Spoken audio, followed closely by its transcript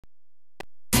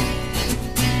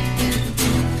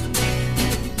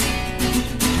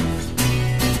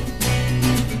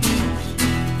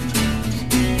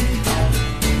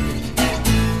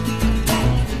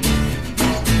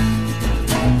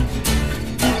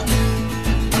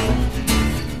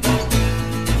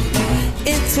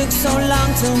took so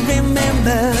long to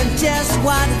remember just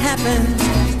what happened.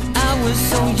 I was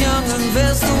so young and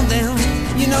vessel then,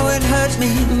 you know it hurt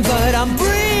me, but I'm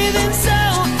breathing, so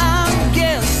I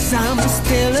guess I'm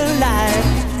still alive.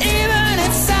 Even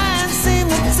if signs seem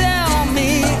to tell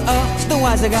me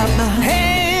otherwise. I got my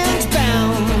hands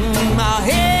bound, my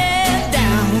head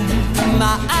down,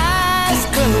 my eyes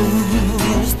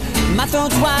closed, my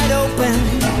throat's wide open.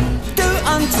 Do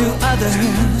unto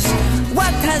others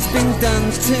what has been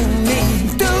done to me.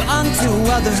 Do unto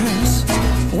others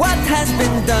what has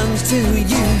been done to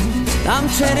you. I'm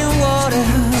treading water,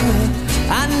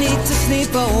 I need to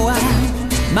sleep a while.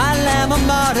 My lamb of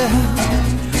martyr,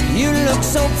 you look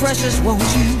so precious, won't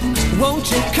you?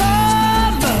 Won't you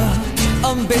come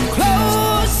a bit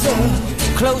closer,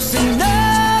 close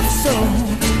enough so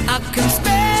I can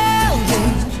spell you.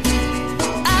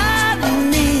 I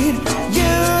need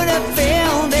you to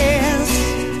feel this.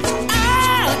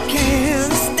 I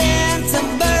can't stand to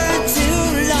burn too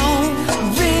long,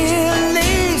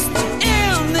 released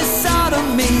in this side of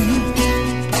me.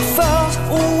 For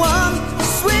one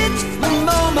sweet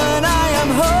moment I am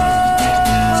whole.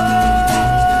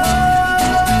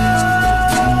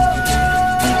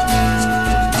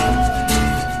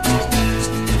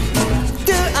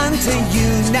 Do unto you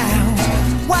now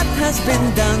what has been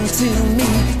done to me.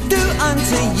 Do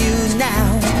unto you now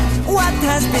what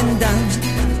has been done.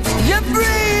 You're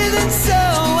breathing, so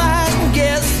I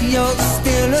guess you're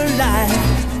still alive.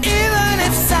 Even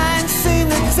if signs seem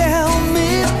to tell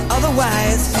me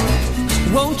otherwise.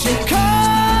 Won't you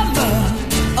come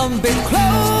a bit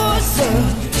closer,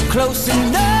 close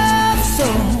enough so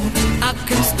I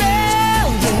can spell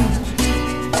you.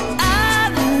 I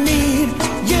need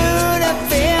you to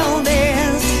feel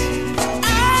this.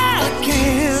 I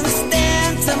can't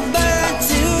stand to burn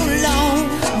too long,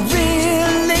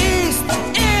 released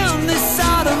in this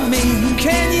side of me.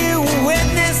 Can you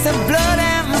witness the blood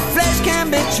and flesh can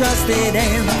be trusted?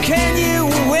 And can you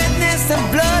witness the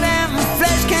blood and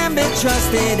flesh can be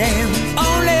trusted? And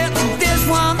only this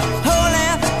one holy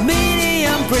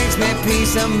medium brings me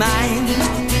peace of mind.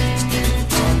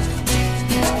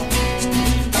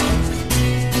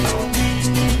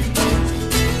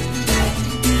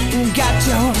 Got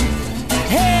your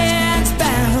hands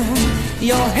bound,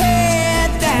 your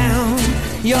head down,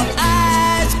 your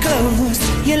eyes closed.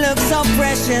 You look so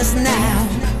precious now.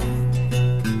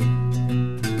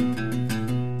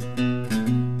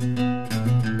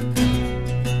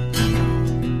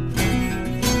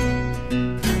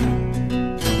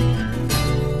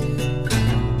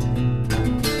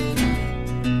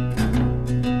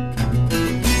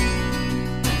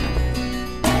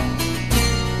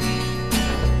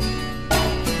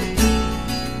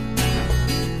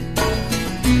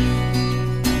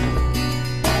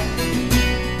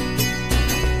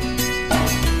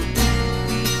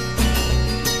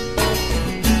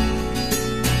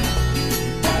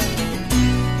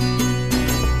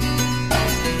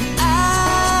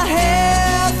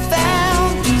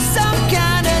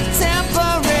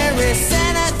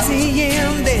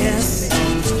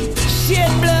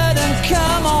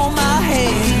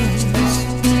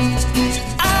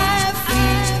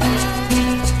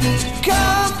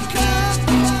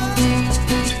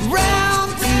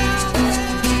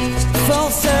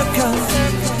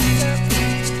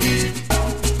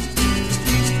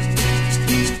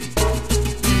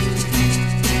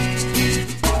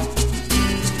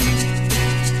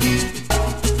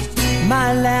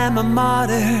 My lamb, a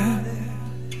martyr,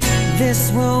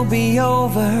 this will be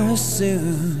over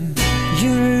soon.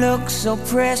 You look so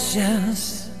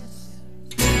precious,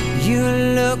 you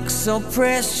look so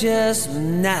precious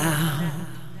now.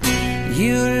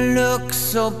 You look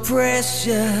so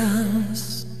precious.